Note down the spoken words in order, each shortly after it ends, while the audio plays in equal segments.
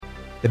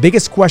The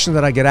biggest question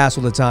that I get asked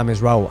all the time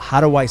is, Raul,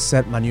 how do I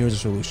set my New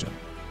Year's resolution?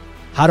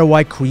 How do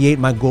I create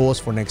my goals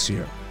for next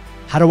year?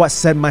 How do I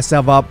set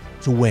myself up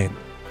to win?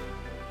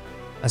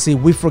 And see,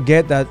 we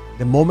forget that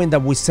the moment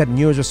that we set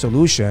New Year's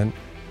resolution,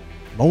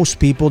 most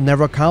people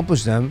never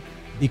accomplish them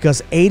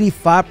because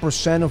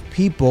 85% of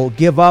people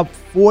give up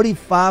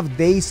 45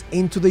 days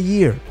into the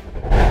year.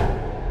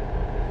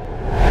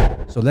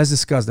 So let's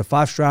discuss the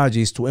 5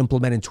 strategies to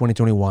implement in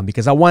 2021,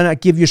 because I want to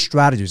give you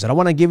strategies. I don't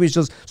want to give you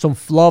just some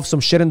fluff,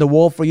 some shit in the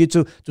wall for you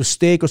to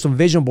stick, or some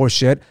vision board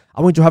shit. I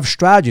want you to have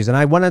strategies. And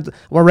I want to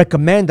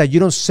recommend that you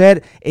don't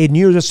set a New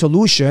Year's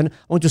resolution. I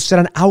want you to set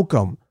an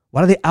outcome.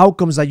 What are the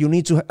outcomes that you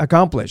need to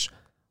accomplish?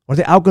 What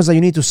are the outcomes that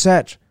you need to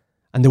set?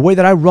 And the way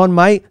that I run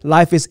my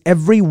life is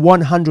every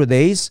 100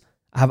 days,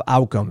 I have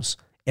outcomes.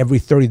 Every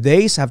 30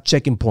 days, I have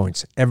checking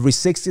points. Every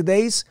 60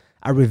 days,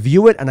 I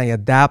review it and I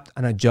adapt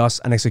and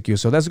adjust and execute.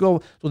 So let's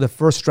go to the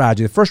first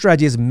strategy. The first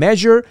strategy is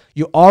measure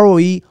your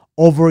ROE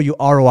over your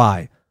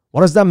ROI.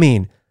 What does that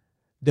mean?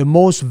 The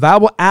most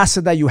valuable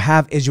asset that you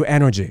have is your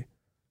energy.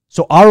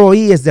 So ROE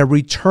is the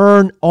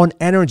return on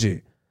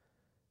energy.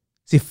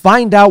 See,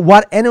 find out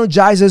what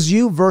energizes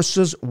you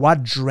versus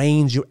what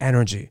drains your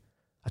energy.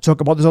 I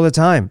talk about this all the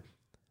time.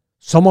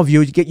 Some of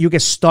you get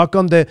stuck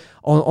on the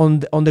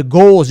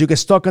goals, you get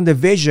stuck on the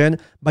vision,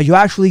 but you're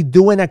actually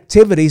doing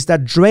activities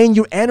that drain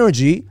your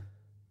energy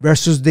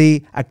versus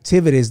the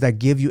activities that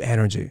give you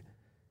energy.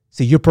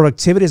 See, your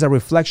productivity is a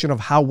reflection of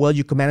how well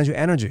you can manage your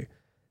energy.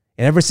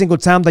 And every single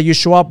time that you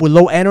show up with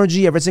low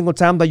energy, every single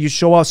time that you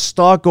show up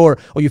stuck or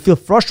you feel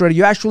frustrated,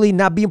 you're actually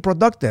not being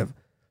productive.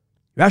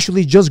 You're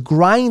actually just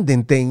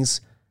grinding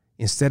things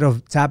instead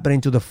of tapping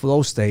into the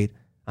flow state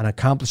and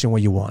accomplishing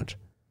what you want.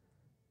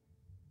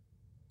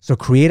 So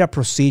create a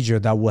procedure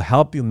that will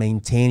help you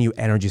maintain your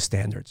energy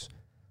standards.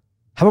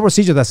 Have a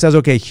procedure that says,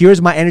 okay,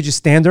 here's my energy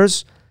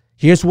standards.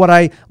 Here's what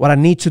I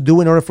need to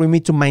do in order for me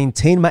to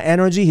maintain my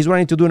energy. Here's what I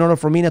need to do in order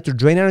for me not to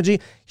drain energy.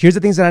 Here's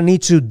the things that I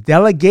need to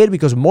delegate,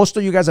 because most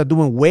of you guys are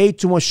doing way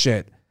too much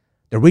shit.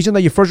 The reason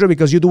that you're frustrated is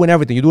because you're doing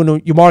everything. You're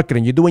doing your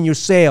marketing. You're doing your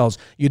sales.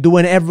 You're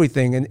doing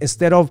everything, and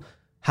instead of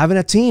having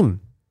a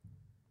team.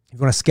 If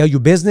you want to scale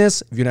your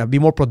business, if you want to be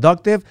more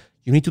productive,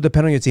 you need to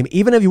depend on your team.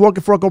 Even if you're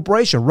working for a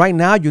corporation, right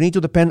now, you need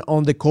to depend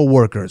on the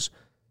co-workers.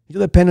 You need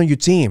to depend on your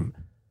team.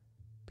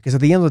 Because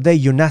at the end of the day,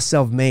 you're not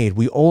self-made.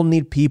 We all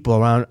need people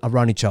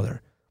around each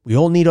other. We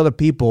all need other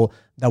people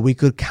that we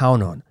could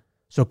count on.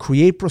 So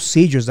create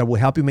procedures that will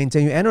help you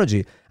maintain your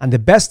energy. And the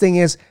best thing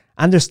is,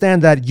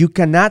 understand that you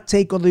cannot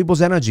take other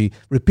people's energy.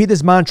 Repeat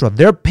this mantra: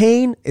 their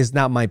pain is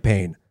not my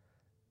pain.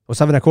 I was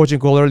having a coaching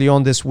call early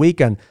on this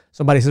week, and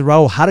somebody said,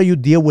 Raul, how do you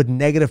deal with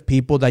negative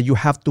people that you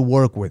have to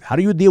work with? How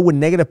do you deal with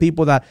negative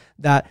people that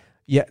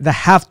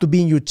have to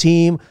be in your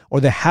team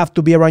or that have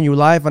to be around your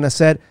life? And I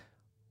said,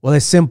 well,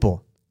 it's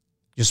simple.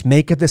 Just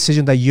make a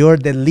decision that you're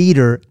the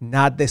leader,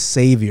 not the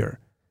savior.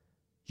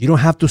 You don't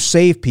have to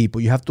save people.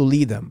 You have to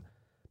lead them.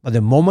 But the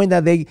moment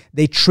that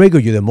they trigger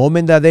you, the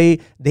moment that they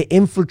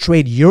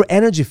infiltrate your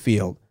energy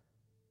field,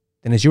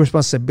 then it's your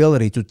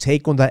responsibility to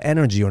take on that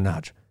energy or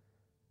not.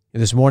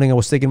 This morning, I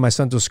was taking my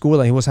son to school,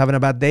 and he was having a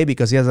bad day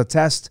because he has a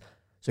test.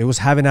 So he was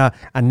having a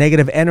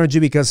negative energy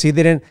because he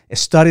didn't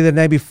study the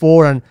night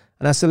before. And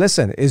I said,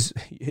 listen,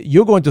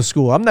 you're going to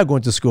school. I'm not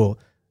going to school.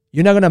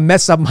 You're not going to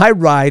mess up my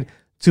ride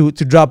to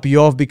drop you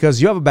off because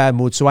you have a bad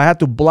mood. So I had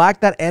to block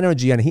that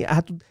energy, and he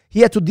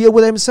had to deal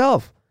with it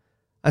himself.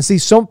 And see,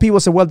 some people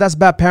say, well, that's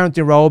bad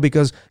parenting, Raul,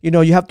 because,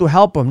 you have to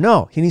help him.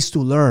 No, he needs to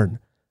learn.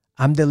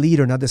 I'm the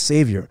leader, not the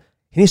savior.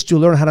 He needs to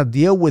learn how to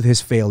deal with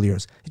his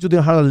failures. He needs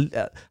to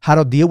learn how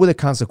to deal with the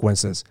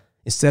consequences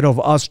instead of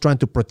us trying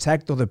to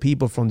protect other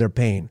people from their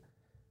pain.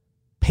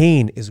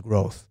 Pain is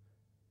growth.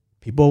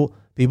 People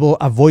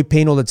avoid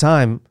pain all the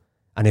time.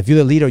 And if you're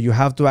the leader, you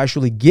have to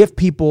actually give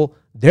people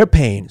their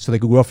pain so they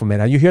can grow from it.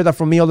 And you hear that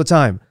from me all the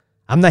time.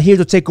 I'm not here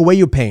to take away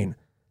your pain.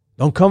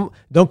 Don't come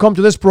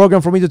to this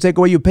program for me to take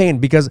away your pain,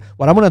 because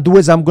what I'm going to do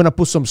is I'm going to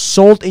put some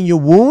salt in your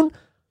wound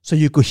so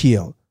you could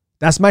heal.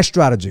 That's my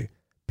strategy.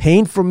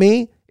 Pain for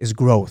me is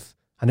growth.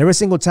 And every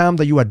single time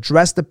that you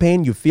address the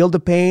pain, you feel the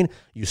pain,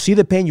 you see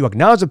the pain, you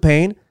acknowledge the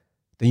pain,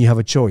 then you have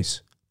a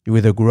choice. You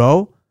either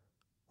grow,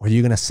 or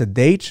you're going to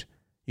sedate,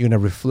 you're going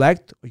to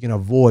reflect, or you're going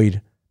to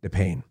avoid the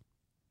pain.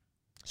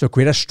 So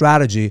create a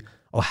strategy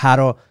of how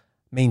to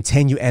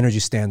maintain your energy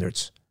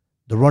standards.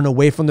 Don't run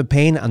away from the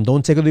pain, and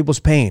don't take other people's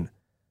pain.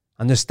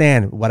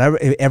 Understand,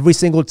 every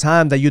single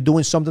time that you're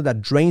doing something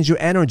that drains your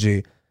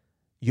energy,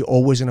 you're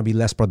always going to be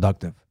less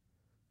productive.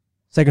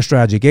 Second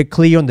strategy, get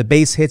clear on the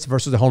base hits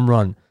versus the home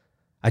run.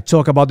 I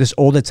talk about this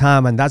all the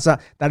time, and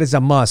that is a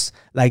must.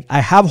 Like,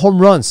 I have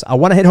home runs. I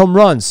want to hit home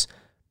runs.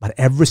 But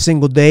every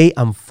single day,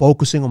 I'm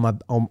focusing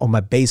on my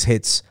base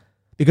hits,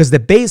 because the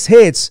base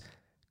hits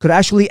could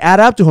actually add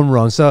up to home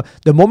runs. So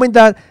the moment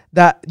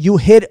that you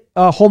hit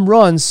home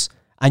runs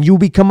and you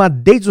become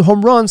addicted to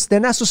home runs, they're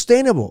not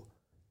sustainable.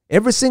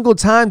 Every single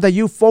time that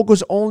you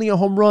focus only on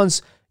home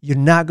runs, you're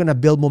not going to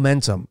build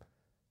momentum,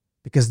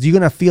 because you're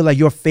going to feel like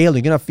you're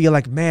failing. You're going to feel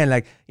like,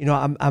 man,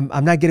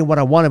 I'm not getting what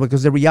I wanted,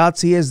 because the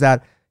reality is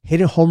that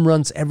hitting home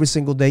runs every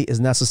single day is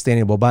not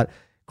sustainable, but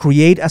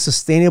create a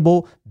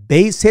sustainable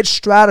base hit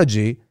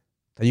strategy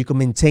that you can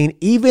maintain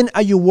even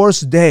at your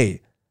worst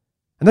day.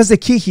 And that's the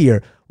key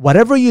here.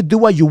 Whatever you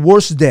do at your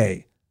worst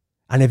day,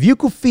 and if you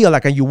could feel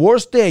like on your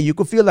worst day, you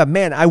could feel like,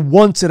 man, I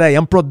won today,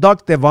 I'm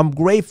productive, I'm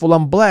grateful,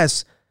 I'm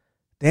blessed,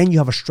 then you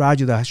have a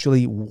strategy that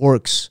actually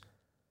works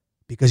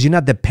because you're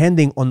not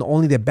depending on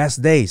only the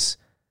best days.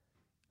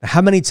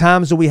 How many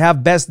times do we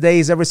have best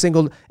days every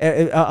single,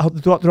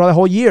 throughout the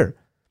whole year?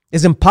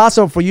 It's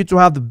impossible for you to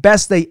have the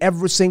best day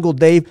every single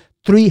day,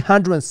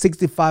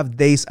 365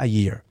 days a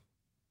year.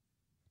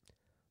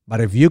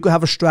 But if you could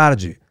have a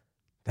strategy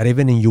that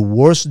even in your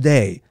worst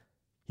day,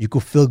 you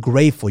could feel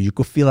grateful, you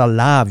could feel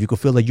alive, you could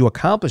feel that you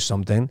accomplished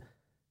something,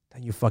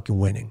 then you're fucking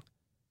winning.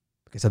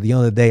 Because at the end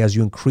of the day, as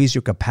you increase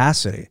your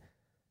capacity,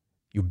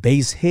 your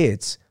base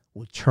hits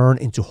will turn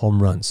into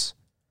home runs.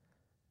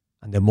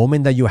 And the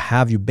moment that you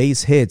have your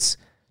base hits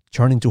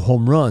turn into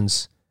home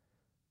runs,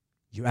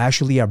 you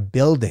actually are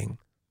building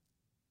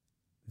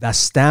that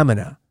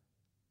stamina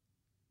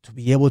to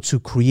be able to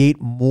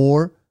create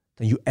more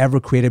than you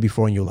ever created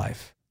before in your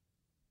life.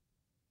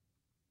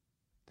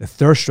 The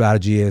third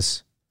strategy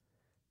is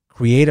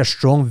create a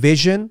strong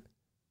vision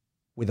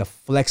with a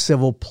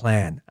flexible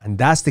plan. And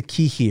that's the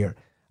key here,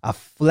 a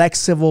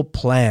flexible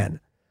plan.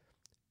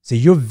 So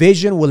your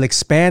vision will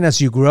expand as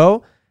you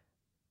grow.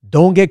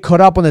 Don't get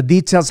caught up on the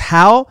details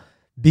how,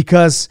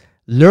 because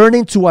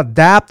learning to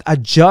adapt,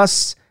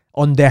 adjust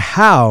on the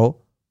how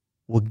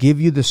will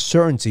give you the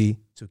certainty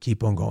to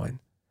keep on going.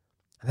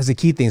 And that's the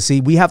key thing.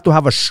 See, we have to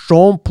have a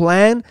strong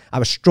plan,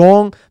 have a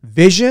strong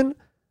vision,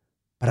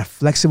 but a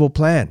flexible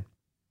plan.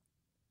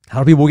 A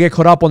lot of people get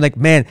caught up on like,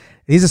 man,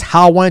 this is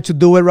how I wanted to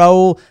do it,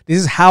 Raul. This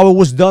is how it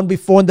was done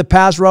before in the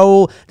past,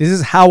 Raul. This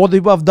is how other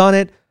people have done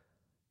it.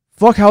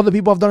 Fuck how other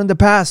people have done it in the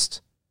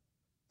past.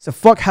 So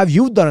fuck have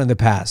you done in the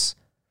past.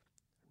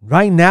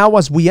 Right now,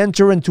 as we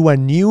enter into a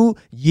new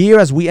year,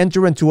 as we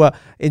enter into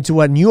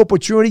a new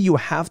opportunity, you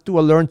have to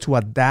learn to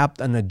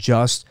adapt and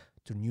adjust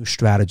to new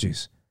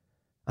strategies.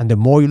 And the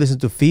more you listen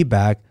to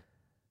feedback,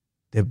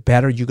 the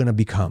better you're going to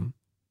become.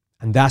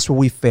 And that's where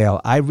we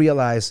fail. I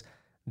realize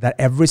that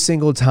every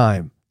single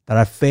time that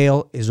I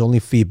fail is only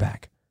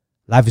feedback.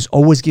 Life is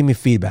always giving me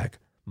feedback.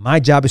 My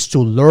job is to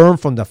learn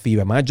from the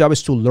feedback. My job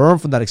is to learn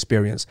from that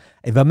experience.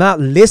 If I'm not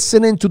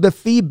listening to the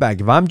feedback,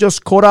 if I'm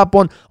just caught up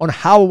on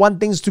how I want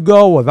things to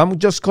go, if I'm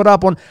just caught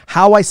up on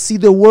how I see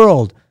the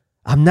world,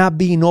 I'm not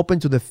being open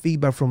to the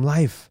feedback from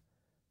life.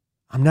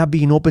 I'm not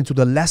being open to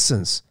the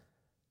lessons.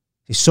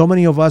 See, so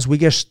many of us, we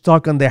get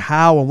stuck on the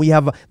how, and we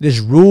have these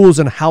rules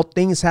and how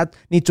things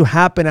need to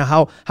happen and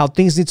how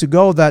things need to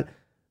go, that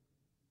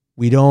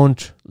we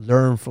don't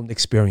learn from the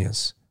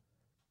experience.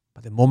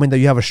 But the moment that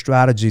you have a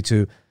strategy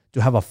to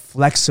have a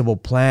flexible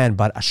plan,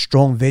 but a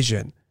strong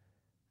vision,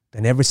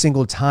 then every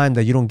single time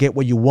that you don't get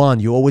what you want,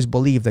 you always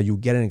believe that you're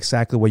getting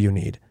exactly what you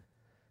need.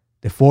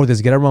 The fourth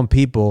is get around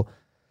people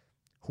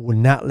who will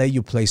not let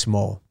you play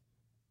small.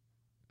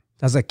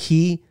 That's a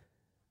key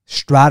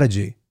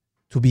strategy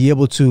to be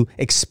able to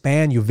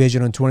expand your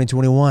vision in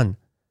 2021.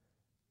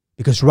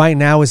 Because right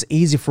now it's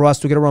easy for us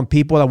to get around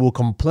people that will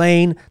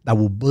complain, that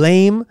will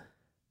blame,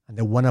 and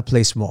they want to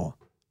play small.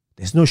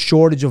 There's no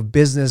shortage of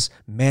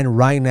businessmen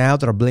right now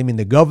that are blaming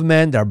the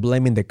government, that are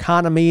blaming the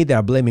economy, that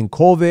are blaming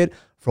COVID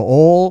for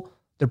all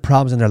the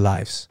problems in their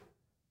lives.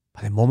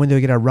 But the moment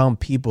they get around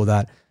people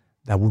that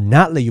will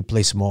not let you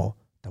play small,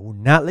 that will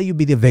not let you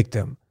be the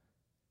victim,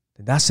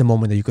 then that's the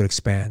moment that you could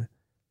expand.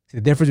 See,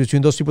 the difference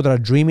between those people that are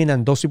dreaming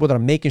and those people that are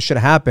making shit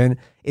happen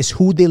is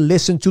who they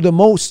listen to the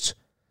most.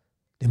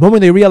 The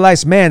moment they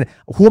realize, man,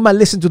 who am I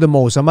listening to the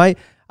most? Am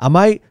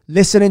I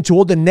listening to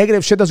all the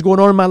negative shit that's going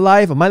on in my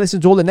life? Am I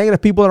listening to all the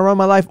negative people around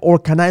my life? Or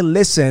can I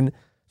listen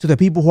to the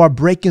people who are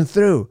breaking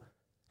through?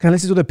 Can I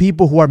listen to the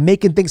people who are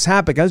making things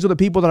happen? Can I listen to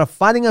the people that are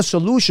finding a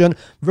solution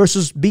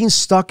versus being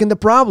stuck in the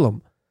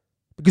problem?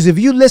 Because if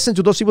you listen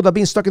to those people that are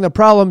being stuck in the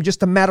problem,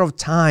 just a matter of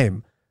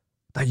time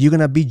that you're going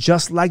to be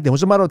just like them.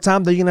 It's a matter of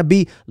time that you're going to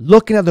be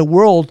looking at the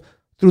world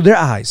through their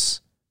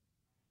eyes.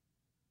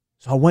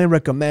 So I want to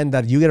recommend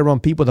that you get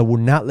around people that will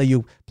not let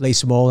you play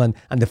small. And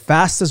the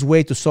fastest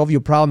way to solve your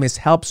problem is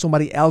help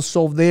somebody else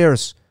solve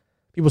theirs.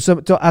 People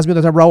ask me all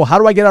the time, Raul, how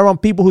do I get around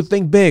people who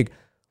think big?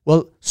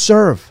 Well,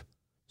 serve.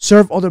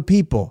 Serve other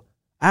people.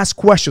 Ask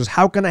questions.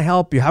 How can I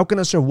help you? How can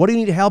I serve? What do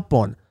you need help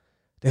on?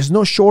 There's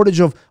no shortage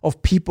of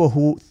people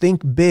who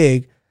think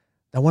big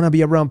that want to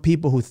be around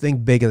people who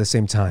think big at the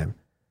same time.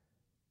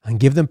 And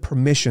give them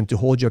permission to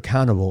hold you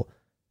accountable.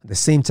 At the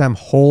same time,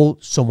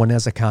 hold someone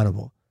else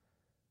accountable.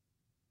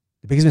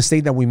 The biggest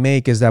mistake that we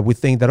make is that we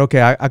think that,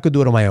 okay, I could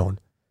do it on my own.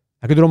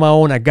 I could do it on my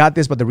own. I got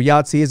this. But the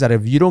reality is that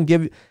if you don't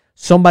give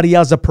somebody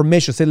else the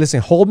permission, say,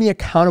 listen, hold me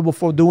accountable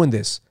for doing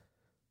this.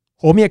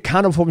 Hold me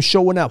accountable for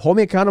showing up. Hold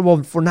me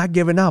accountable for not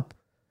giving up.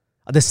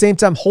 At the same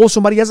time, hold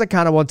somebody else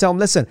accountable and tell them,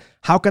 listen,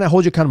 how can I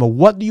hold you accountable?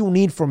 What do you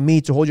need from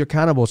me to hold you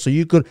accountable so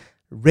you could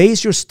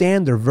raise your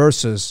standard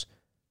versus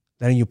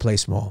letting you play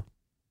small?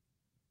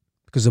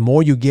 Because the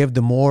more you give,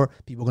 the more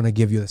people are going to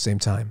give you at the same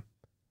time.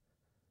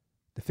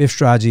 The The fifth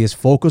strategy is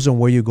focus on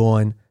where you're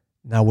going,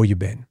 not where you've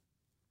been.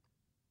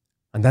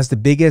 And that's the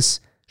biggest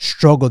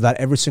struggle that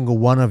every single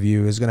one of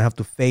you is going to have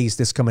to face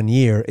this coming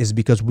year, is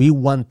because we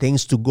want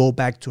things to go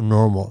back to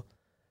normal.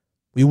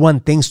 We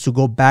want things to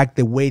go back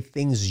the way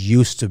things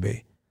used to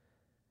be.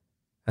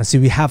 And see,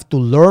 we have to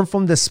learn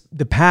from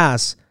the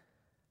past.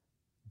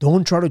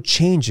 Don't try to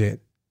change it,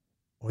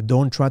 or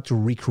don't try to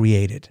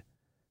recreate it.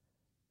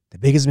 The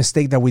biggest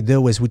mistake that we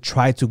do is we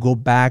try to go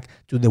back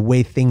to the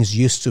way things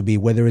used to be,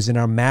 whether it's in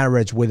our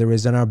marriage, whether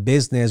it's in our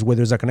business,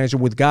 whether it's a connection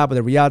with God. But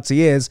the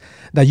reality is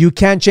that you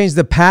can't change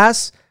the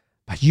past,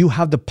 but you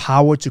have the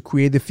power to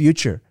create the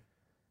future.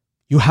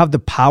 You have the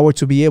power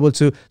to be able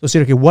to say,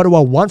 okay, what do I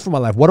want from my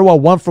life? What do I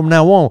want from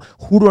now on?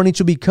 Who do I need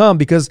to become?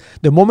 Because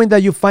the moment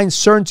that you find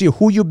certainty of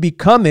who you're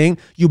becoming,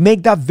 you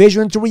make that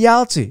vision into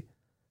reality.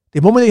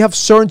 The moment that you have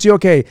certainty,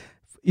 okay,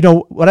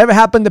 whatever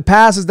happened in the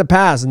past is the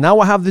past. And now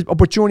I have the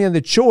opportunity and the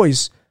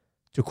choice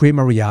to create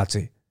my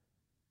reality.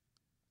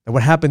 And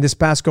what happened this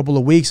past couple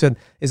of weeks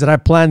is that I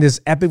planned this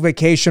epic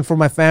vacation for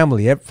my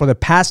family. For the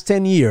past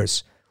 10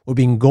 years, we've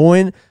been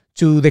going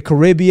to the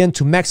Caribbean,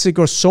 to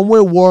Mexico,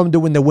 somewhere warm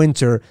during the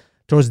winter,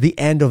 towards the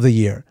end of the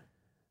year.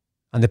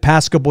 And the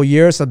past couple of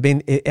years, I've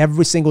been,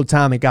 every single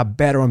time it got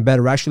better and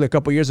better. Actually, a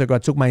couple of years ago, I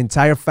took my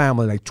entire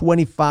family, like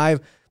 25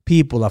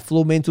 people. I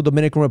flew me into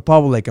Dominican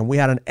Republic, and we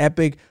had an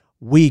epic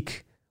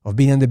week of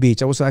being on the beach.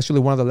 That was actually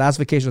one of the last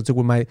vacations I took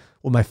with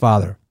my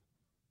father.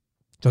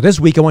 So this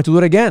week, I want to do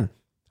it again.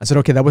 I said,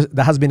 okay,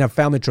 that has been a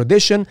family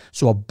tradition.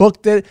 So I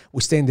booked it.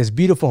 We stay in this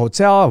beautiful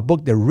hotel. I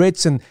booked the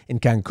Ritz in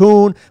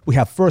Cancun. We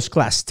have first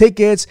class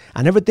tickets,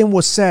 and everything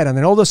was set. And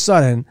then all of a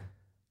sudden,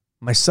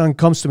 my son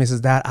comes to me and says,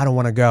 Dad, I don't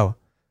want to go.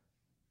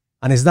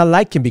 And it's not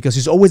like him, because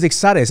he's always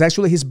excited. It's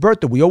actually his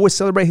birthday. We always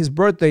celebrate his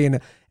birthday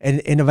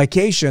in a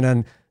vacation.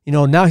 And,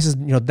 now he says,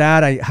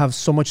 Dad, I have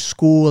so much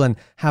school and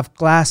have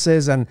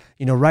classes. And,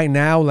 right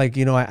now,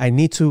 I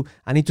need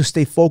to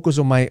stay focused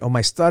on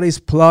my studies.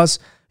 Plus,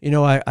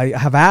 I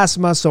have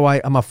asthma. So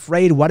I'm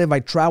afraid, what if I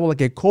travel, I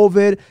get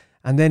COVID?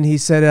 And then he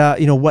said,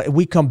 what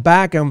we come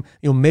back and,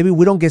 maybe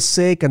we don't get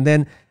sick. And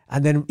then,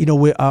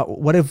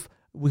 what if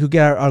we could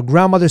get our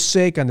grandmother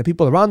sick and the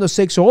people around us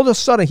sick? So all of a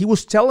sudden, he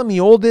was telling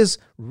me all this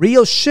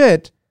real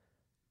shit.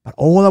 But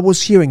all I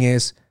was hearing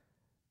is,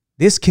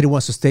 this kid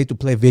wants to stay to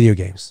play video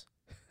games.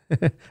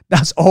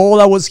 That's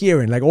all I was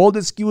hearing, like all the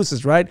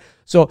excuses, right?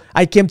 So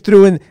I came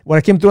through, and when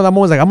I came through that moment,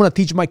 I was like, I'm going to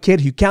teach my kid,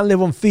 you can't live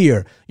on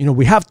fear.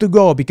 We have to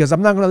go, because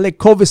I'm not going to let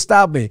COVID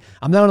stop me.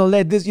 I'm not going to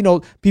let this,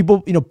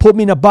 people, put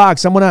me in a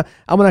box. I'm going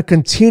to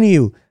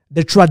continue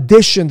the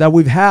tradition that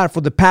we've had for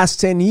the past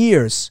 10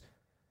 years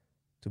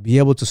to be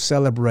able to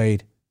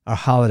celebrate our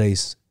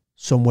holidays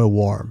somewhere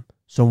warm,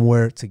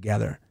 somewhere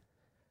together.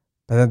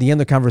 But at the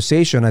end of the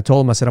conversation, I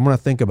told him, I said, I'm going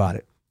to think about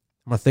it.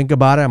 I'm going to think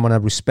about it. I'm going to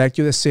respect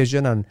your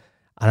decision, and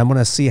I'm going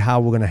to see how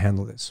we're going to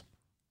handle this.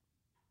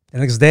 The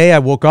next day, I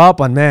woke up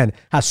and, man,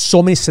 had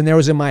so many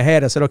scenarios in my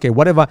head. I said, okay,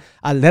 what if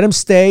I let him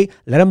stay,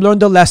 let him learn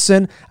the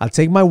lesson. I'll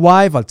take my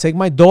wife, I'll take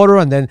my daughter,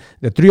 and then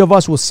the three of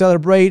us will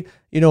celebrate,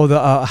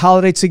 the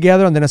holiday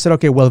together. And then I said,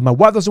 okay, well, if my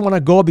wife doesn't want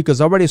to go,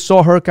 because I already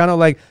saw her kind of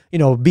like,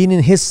 being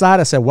in his side,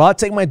 I said, well, I'll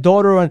take my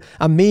daughter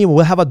and me.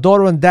 We'll have a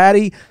daughter and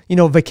daddy,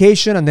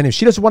 vacation. And then if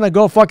she doesn't want to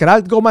go, fuck it,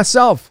 I'll go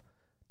myself.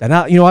 Then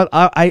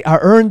I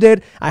earned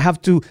it. I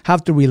have to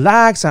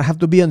relax. I have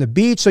to be on the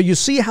beach. So you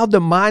see how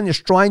the mind is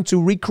trying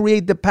to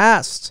recreate the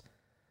past.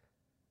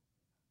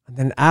 And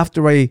then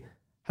after I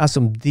had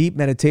some deep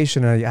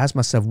meditation, I asked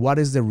myself, what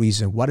is the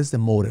reason? What is the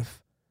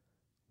motive?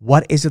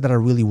 What is it that I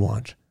really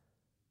want?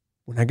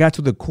 When I got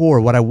to the core,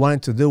 what I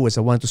wanted to do is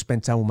I wanted to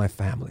spend time with my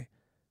family.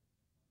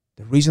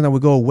 The reason that we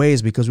go away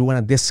is because we want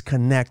to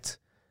disconnect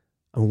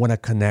and we want to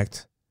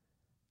connect.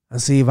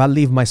 And see, if I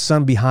leave my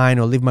son behind,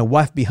 or leave my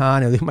wife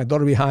behind, or leave my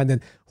daughter behind,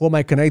 then who am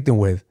I connecting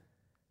with?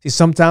 See,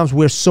 sometimes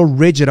we're so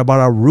rigid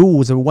about our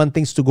rules and we want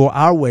things to go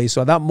our way.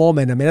 So at that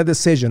moment, I made a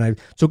decision. I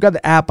took out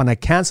the app and I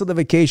canceled the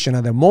vacation.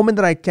 And the moment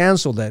that I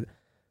canceled it,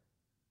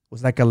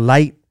 was like a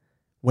light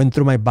went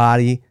through my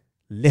body,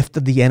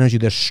 lifted the energy,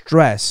 the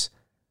stress.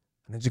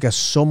 And I just got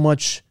so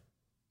much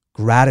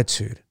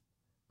gratitude,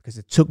 because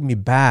it took me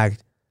back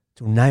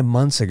to 9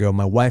 months ago.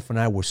 My wife and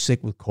I were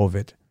sick with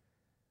COVID.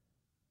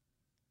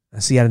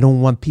 And see, I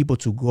don't want people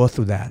to go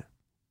through that.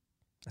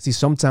 See,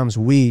 sometimes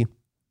we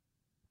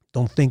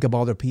don't think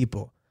about other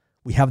people.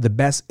 We have the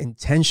best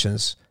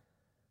intentions,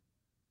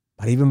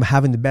 but even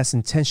having the best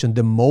intention,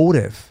 the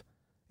motive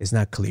is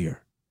not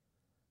clear.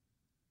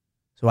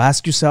 So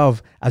ask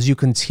yourself, as you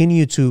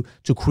continue to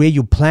create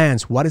your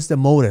plans, what is the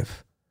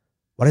motive?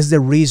 What is the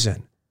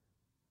reason?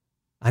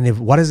 And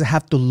what does it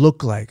have to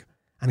look like?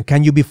 And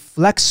can you be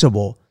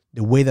flexible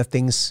the way that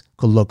things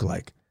could look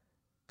like?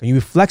 Can you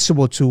be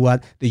flexible to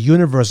what the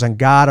universe and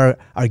God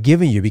are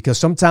giving you? Because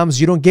sometimes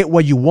you don't get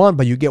what you want,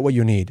 but you get what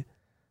you need.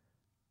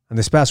 And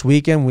this past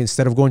weekend,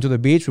 instead of going to the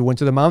beach, we went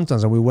to the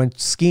mountains and we went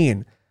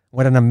skiing.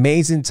 We had an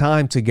amazing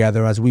time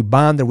together as we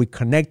bonded, we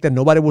connected.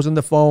 Nobody was on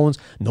the phones.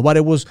 Nobody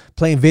was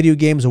playing video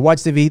games or watch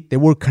TV. They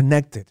were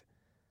connected.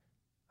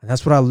 And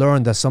that's what I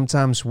learned, that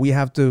sometimes we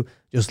have to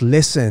just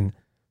listen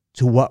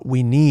to what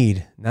we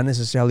need, not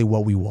necessarily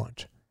what we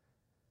want.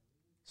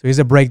 So here's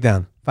a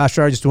breakdown. 5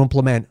 strategies to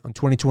implement on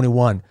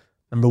 2021.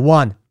 Number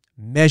 1,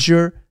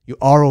 measure your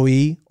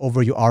ROE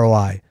over your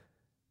ROI.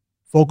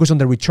 Focus on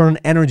the return on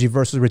energy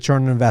versus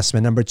return on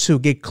investment. Number 2,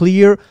 get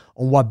clear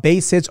on what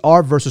base hits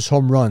are versus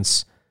home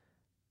runs.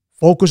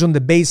 Focus on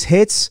the base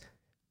hits.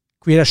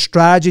 Create a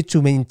strategy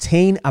to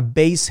maintain a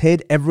base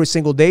hit every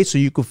single day so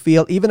you could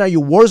feel, even at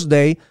your worst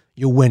day,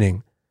 you're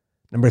winning.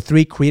 Number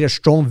 3, create a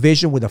strong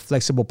vision with a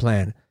flexible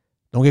plan.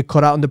 Don't get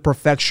caught out in the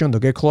perfection.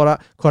 Don't get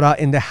caught out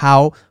in the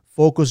how.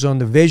 Focus on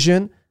the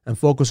vision and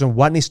focus on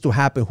what needs to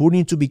happen, who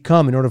needs to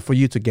become in order for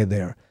you to get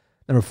there.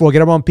 Number 4,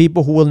 get around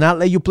people who will not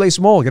let you play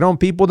small. Get around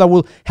people that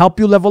will help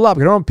you level up.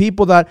 Get around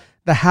people that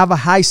have a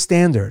high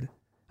standard.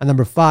 And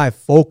number 5,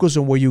 focus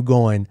on where you're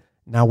going,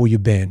 not where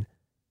you've been.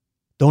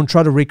 Don't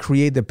try to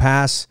recreate the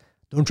past.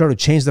 Don't try to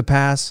change the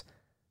past.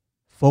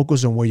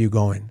 Focus on where you're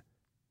going.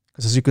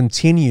 Because as you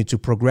continue to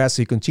progress,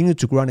 you continue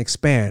to grow and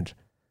expand,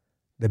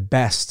 the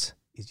best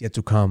is yet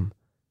to come.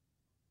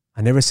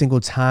 And every single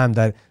time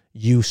that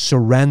you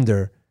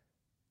surrender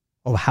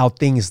of how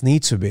things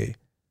need to be,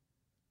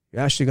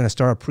 you're actually going to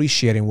start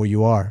appreciating where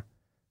you are.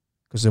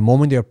 Because the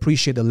moment you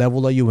appreciate the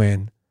level that you're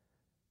in,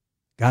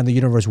 God and the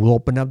universe will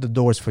open up the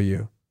doors for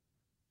you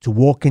to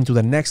walk into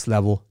the next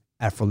level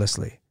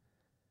effortlessly.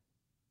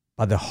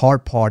 But the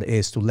hard part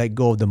is to let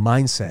go of the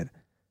mindset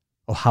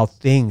of how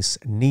things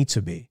need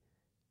to be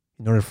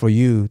in order for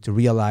you to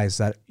realize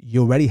that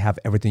you already have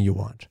everything you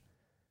want.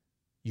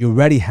 You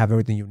already have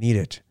everything you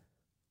needed.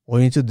 All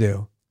you need to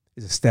do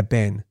is to step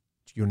in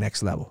to your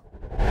next level.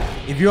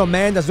 If you're a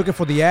man that's looking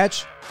for the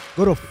edge,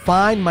 go to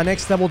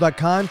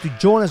findmynextlevel.com to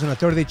join us on a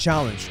 30-day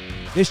challenge.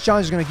 This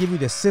challenge is going to give you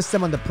the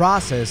system and the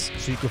process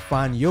so you can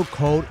find your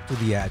code to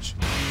the edge.